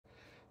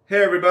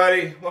Hey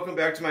everybody, welcome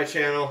back to my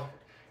channel.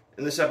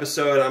 In this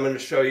episode I'm going to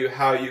show you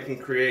how you can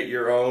create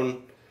your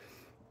own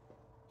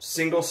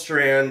single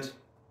strand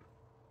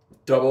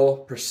double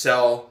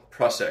Purcell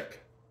prusik.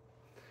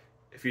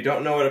 If you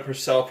don't know what a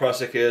Purcell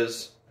prusik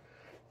is,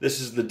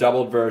 this is the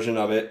doubled version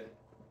of it,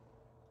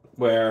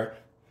 where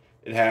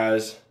it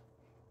has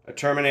a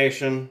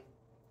termination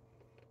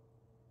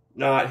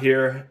knot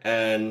here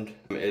and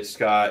it's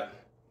got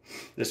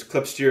this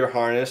clips to your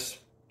harness,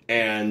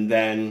 and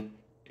then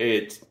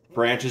it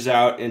branches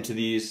out into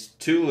these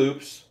two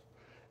loops,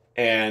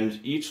 and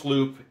each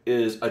loop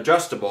is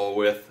adjustable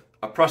with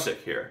a prusik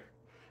here.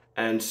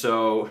 And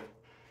so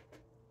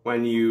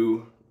when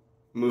you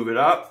move it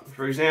up,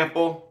 for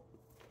example,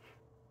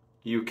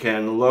 you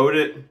can load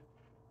it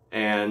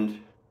and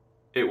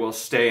it will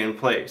stay in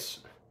place.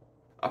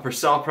 A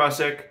Purcell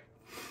prusik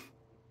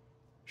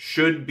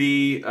should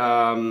be,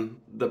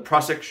 the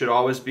prusik should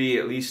always be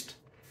at least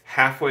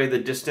halfway the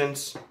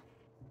distance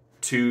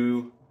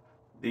to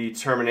the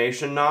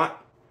termination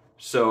knot,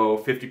 so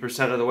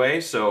 50% of the way,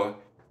 so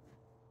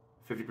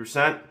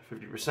 50%,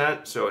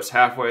 50%, so it's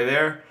halfway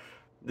there.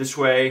 This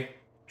way,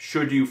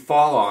 should you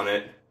fall on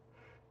it,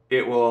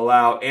 it will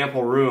allow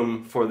ample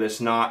room for this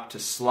knot to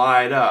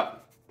slide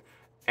up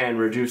and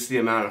reduce the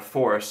amount of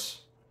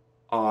force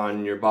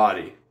on your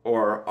body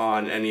or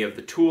on any of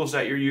the tools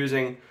that you're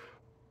using,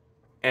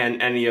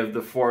 and any of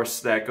the force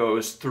that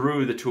goes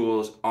through the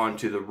tools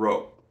onto the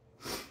rope.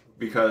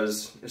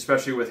 Because,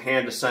 especially with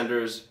hand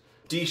descenders,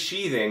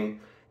 desheathing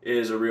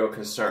is a real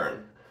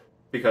concern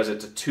because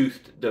it's a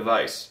toothed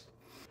device.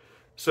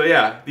 So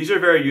yeah, these are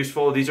very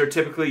useful. These are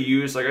typically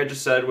used, like I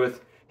just said,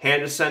 with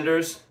hand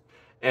descenders,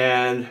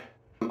 and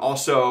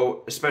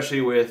also especially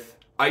with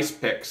ice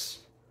picks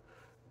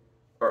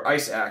or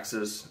ice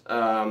axes,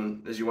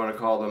 as you want to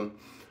call them.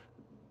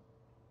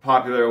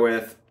 Popular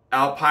with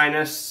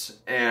alpinists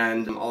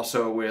and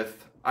also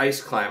with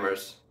ice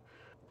climbers.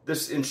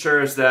 This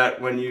ensures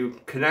that when you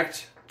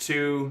connect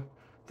to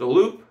the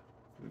loop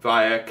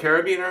via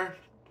carabiner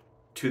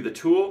to the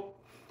tool,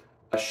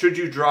 should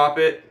you drop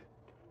it,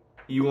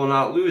 you will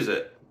not lose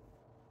it.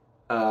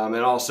 And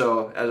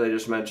also, as I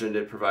just mentioned,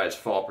 it provides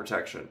fall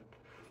protection.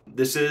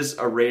 This is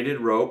a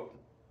rated rope,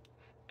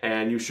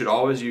 and you should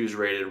always use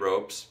rated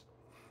ropes.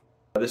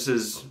 This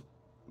is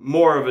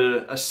more of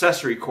an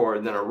accessory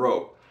cord than a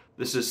rope.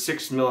 This is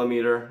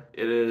 6mm.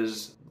 It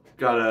is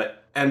got a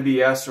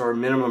MBS, or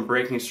minimum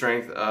breaking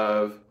strength,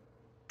 of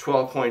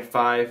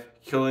 12.5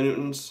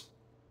 kilonewtons.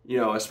 You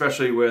know,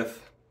 especially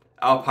with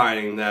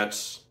alpining,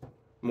 that's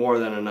more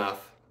than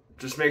enough.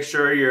 Just make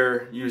sure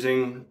you're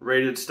using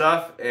rated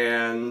stuff,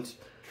 and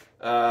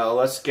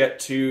let's get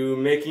to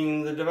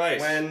making the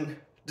device. When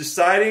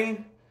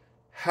deciding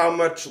how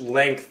much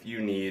length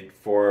you need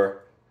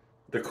for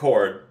the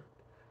cord,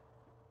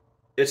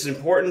 it's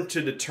important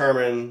to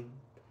determine.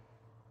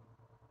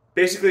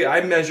 Basically,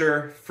 I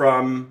measure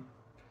from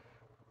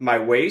my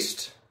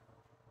waist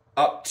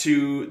up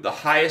to the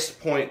highest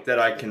point that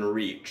I can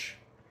reach,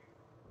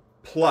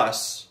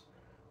 plus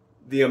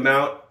the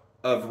amount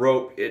of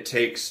rope it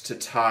takes to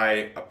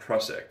tie a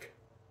prusik.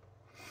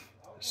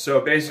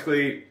 So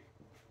basically,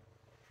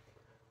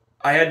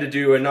 I had to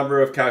do a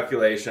number of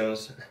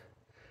calculations,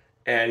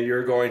 and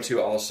you're going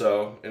to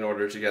also, in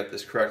order to get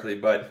this correctly,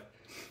 but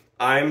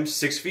I'm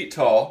 6 feet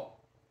tall,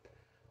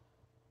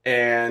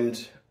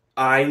 and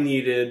I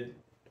needed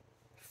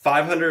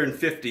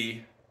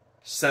 550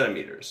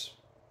 centimeters.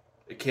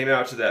 It came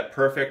out to that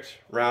perfect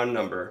round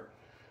number.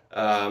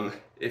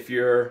 If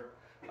you're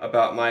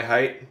about my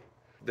height,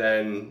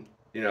 then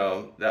you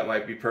know that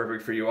might be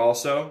perfect for you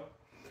also.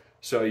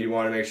 So you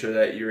want to make sure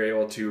that you're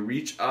able to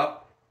reach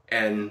up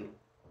and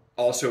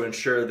also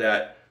ensure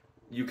that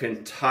you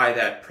can tie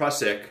that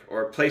prusik,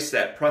 or place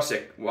that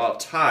prusik while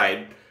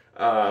tied,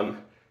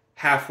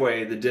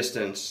 halfway the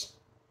distance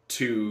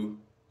to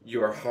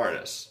your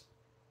harness.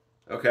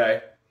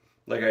 Okay,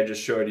 like I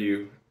just showed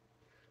you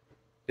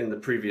in the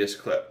previous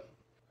clip.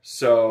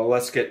 So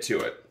let's get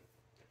to it.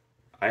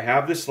 I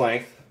have this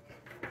length,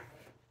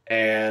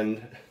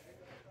 and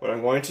what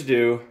I'm going to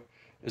do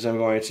is I'm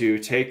going to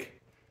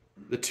take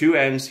the two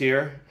ends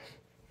here,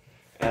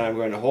 and I'm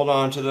going to hold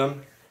on to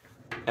them,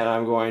 and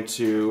I'm going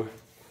to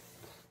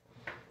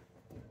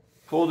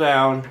pull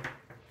down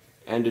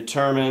and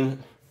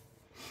determine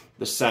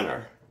the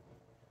center.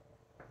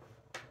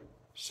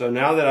 So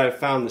now that I've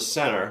found the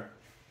center,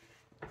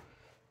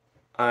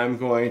 I'm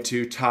going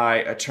to tie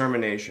a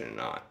termination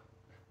knot.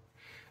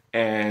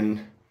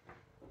 And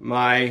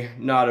my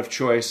knot of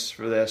choice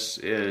for this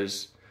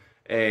is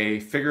a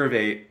figure of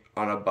 8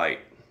 on a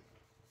bite.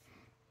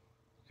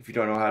 If you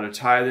don't know how to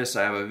tie this,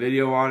 I have a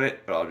video on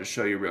it, but I'll just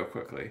show you real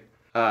quickly.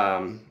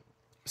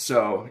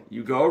 So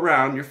you go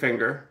around your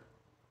finger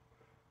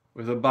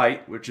with a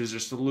bite, which is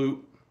just a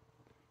loop.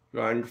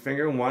 Go on your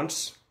finger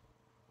once.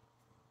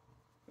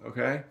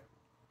 Okay?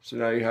 So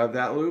now you have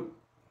that loop.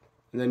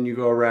 And then you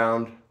go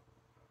around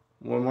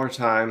one more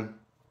time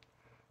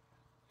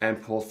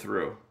and pull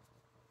through.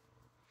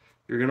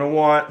 You're going to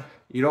want,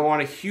 you don't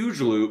want a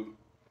huge loop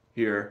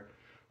here,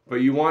 but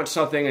you want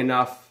something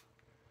enough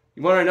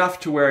You want enough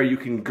to where you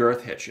can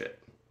girth hitch it.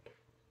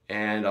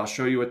 And I'll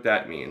show you what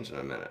that means in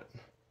a minute.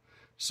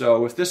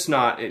 So with this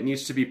knot, it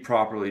needs to be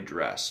properly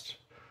dressed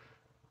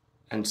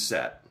and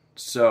set.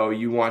 So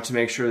you want to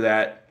make sure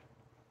that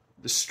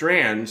the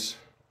strands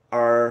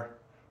are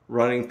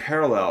running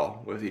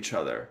parallel with each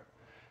other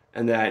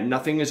and that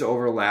nothing is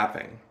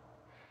overlapping.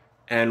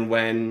 And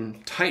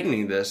when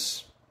tightening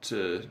this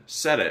to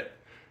set it,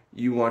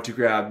 you want to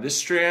grab this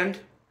strand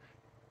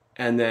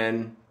and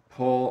then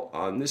pull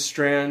on this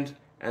strand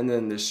and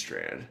then this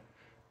strand,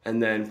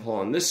 and then pull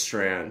on this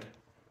strand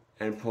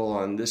and pull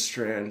on this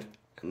strand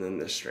and then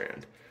this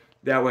strand.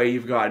 That way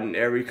you've gotten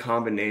every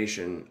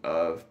combination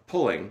of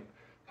pulling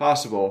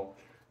possible,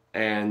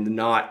 and the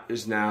knot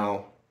is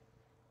now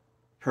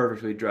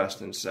perfectly dressed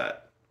and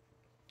set.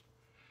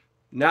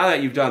 Now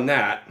that you've done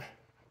that,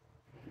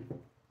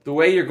 the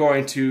way you're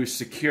going to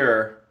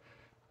secure,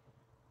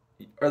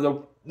 or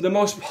the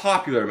most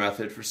popular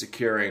method for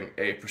securing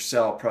a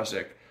Purcell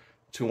prusik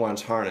to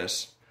one's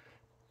harness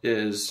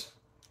is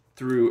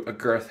through a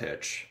girth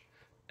hitch.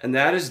 And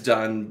that is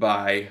done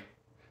by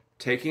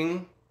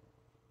taking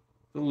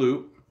the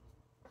loop,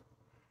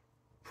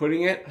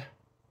 putting it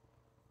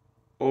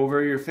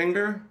over your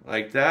finger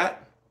like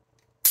that,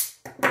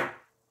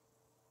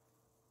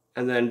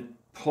 and then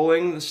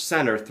pulling the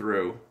center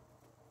through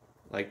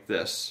like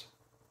this.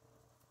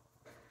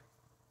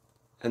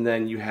 And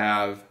then you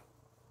have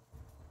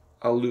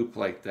a loop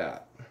like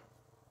that.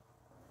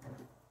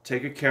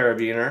 Take a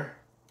carabiner,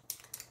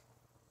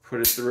 put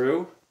it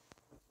through,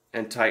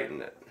 and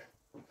tighten it.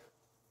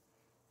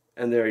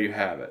 And there you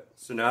have it.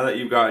 So now that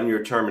you've gotten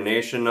your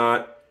termination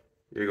knot,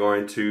 you're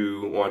going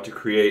to want to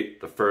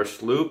create the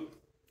first loop.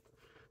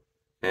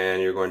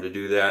 And you're going to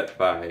do that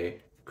by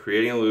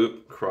creating a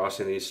loop,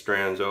 crossing these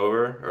strands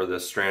over, or the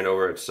strand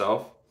over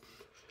itself.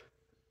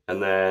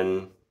 And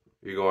then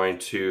you're going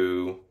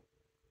to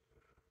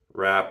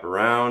wrap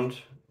around,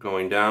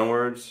 going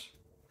downwards,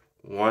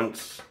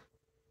 once,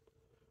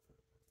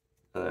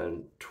 and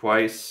then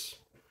twice.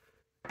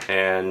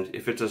 And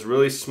if it's a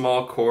really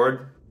small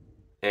cord,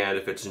 and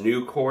if it's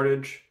new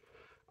cordage,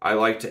 I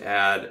like to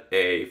add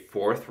a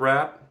fourth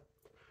wrap.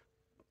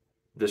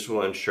 This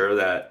will ensure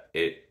that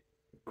it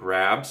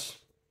grabs.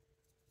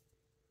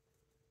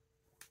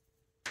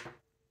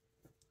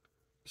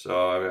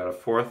 So I've got a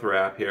fourth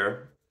wrap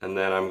here, and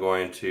then I'm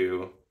going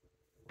to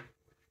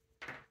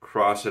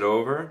cross it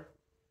over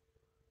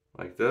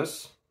like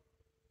this.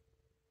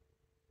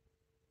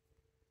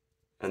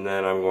 And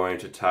then I'm going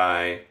to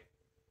tie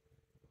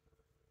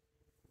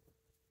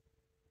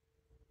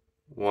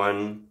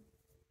 1,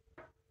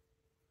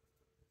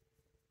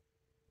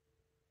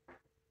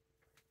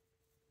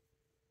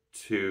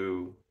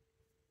 2,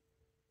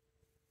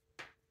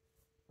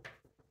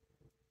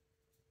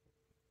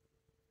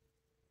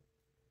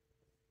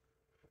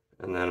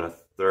 and then a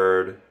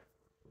third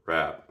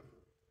wrap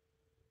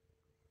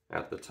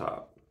at the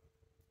top.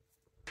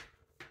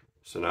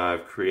 So now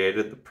I've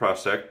created the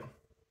prusik,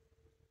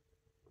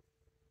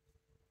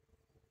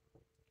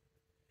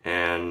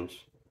 and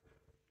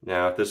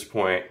now at this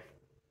point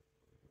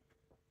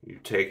you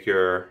take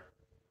your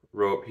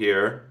rope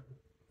here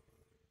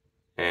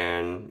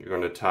and you're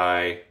going to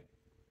tie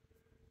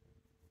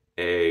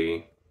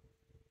a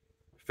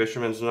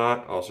fisherman's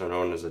knot, also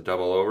known as a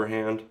double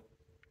overhand.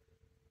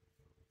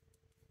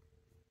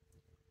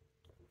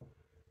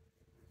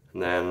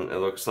 And then it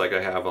looks like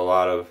I have a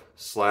lot of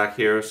slack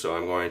here, so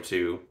I'm going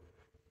to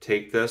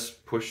take this,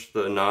 push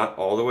the knot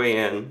all the way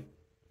in,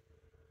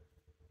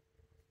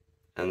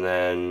 and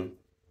then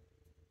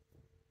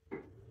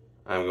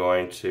I'm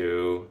going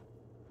to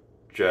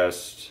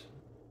just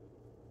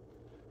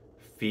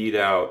feed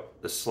out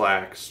the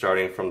slack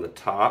starting from the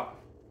top.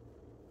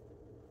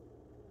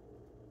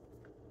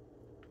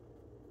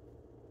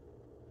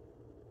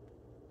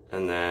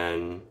 And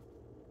then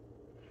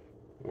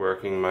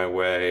working my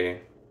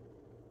way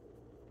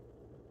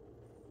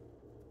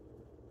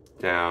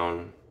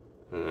down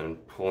and then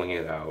pulling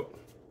it out.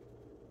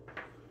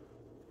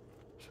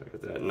 So I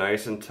get that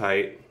nice and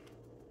tight,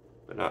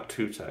 but not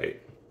too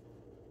tight.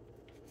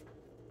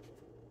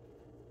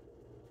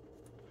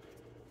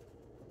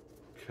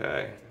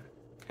 Okay,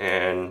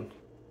 and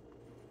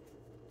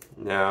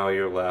now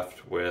you're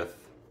left with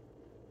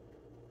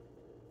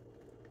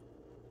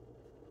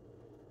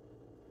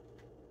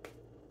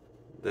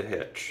the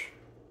hitch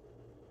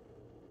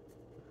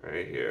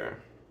right here,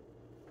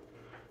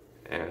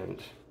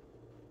 and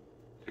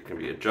it can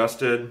be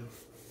adjusted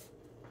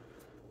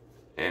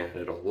and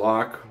it'll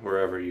lock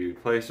wherever you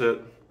place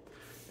it.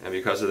 And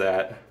because of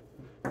that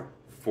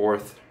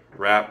fourth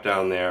wrap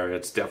down there,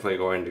 it's definitely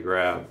going to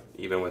grab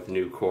even with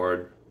new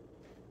cord.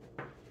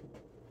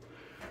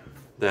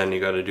 Then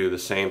you got to do the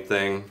same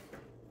thing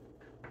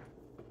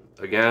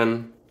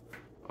again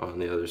on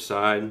the other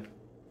side.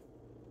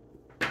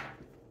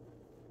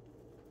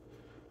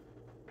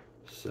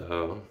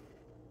 So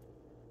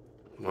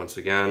once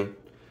again,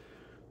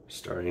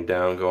 starting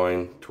down,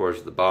 going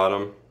towards the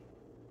bottom,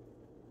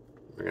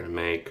 we're going to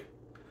make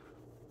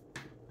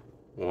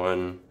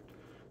 1,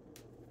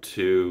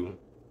 2,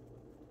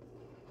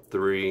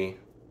 3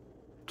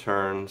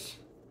 turns,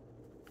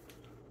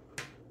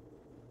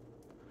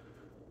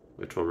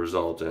 which will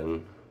result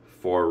in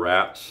 4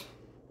 wraps.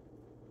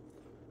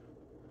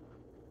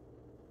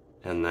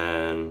 And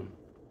then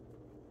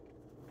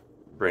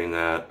bring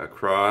that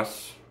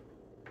across,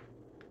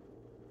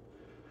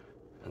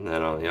 and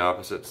then on the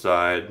opposite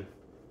side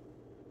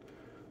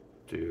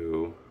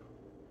do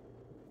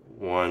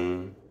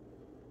 1,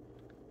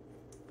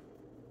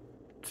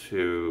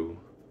 2,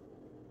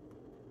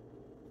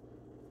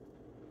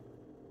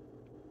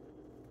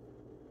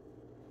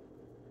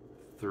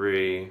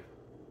 3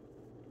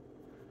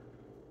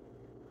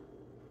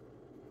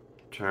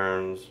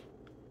 turns.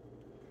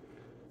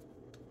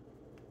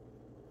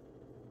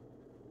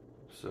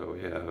 So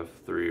we have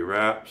 3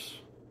 wraps,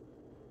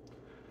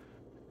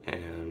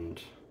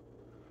 and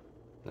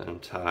then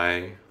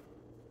tie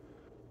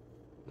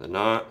the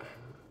knot.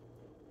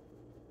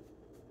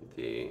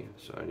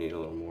 So I need a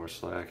little more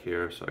slack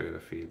here, so I gotta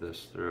feed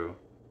this through.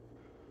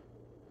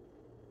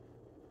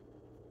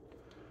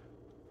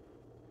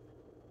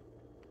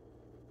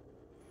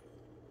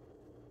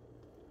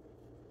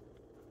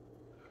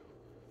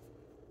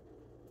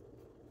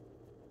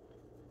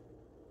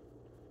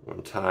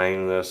 When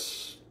tying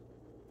this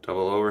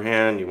double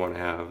overhand, you want to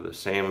have the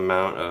same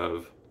amount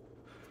of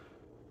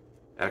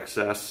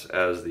excess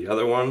as the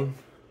other one.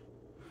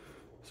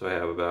 So I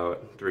have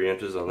about 3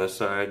 inches on this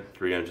side,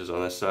 3 inches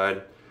on this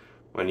side.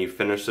 When you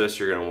finish this,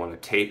 you're going to want to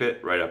tape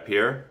it right up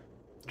here,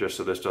 just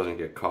so this doesn't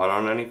get caught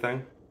on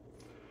anything.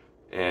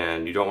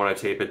 And you don't want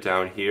to tape it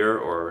down here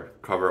or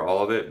cover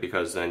all of it,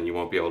 because then you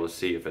won't be able to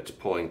see if it's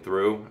pulling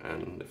through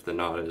and if the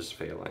knot is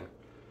failing.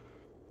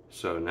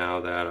 So now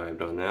that I've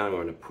done that, I'm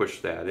going to push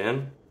that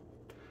in,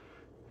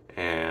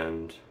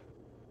 and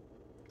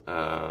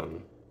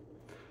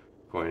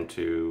going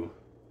to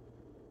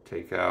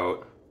take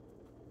out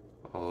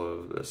all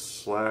of this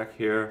slack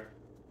here.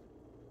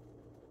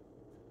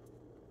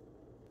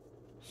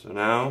 So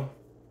now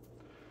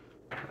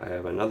I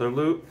have another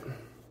loop,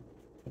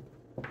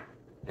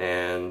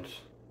 and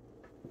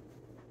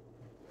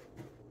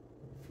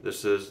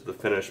this is the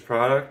finished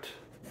product.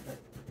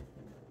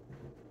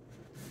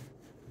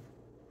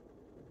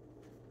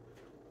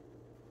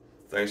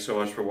 Thanks so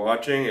much for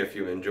watching. If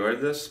you enjoyed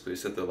this,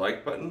 please hit the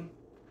like button.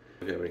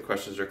 If you have any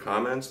questions or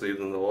comments, leave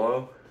them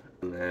below.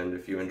 And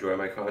if you enjoy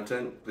my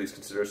content, please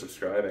consider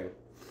subscribing.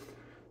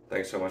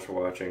 Thanks so much for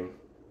watching.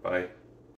 Bye.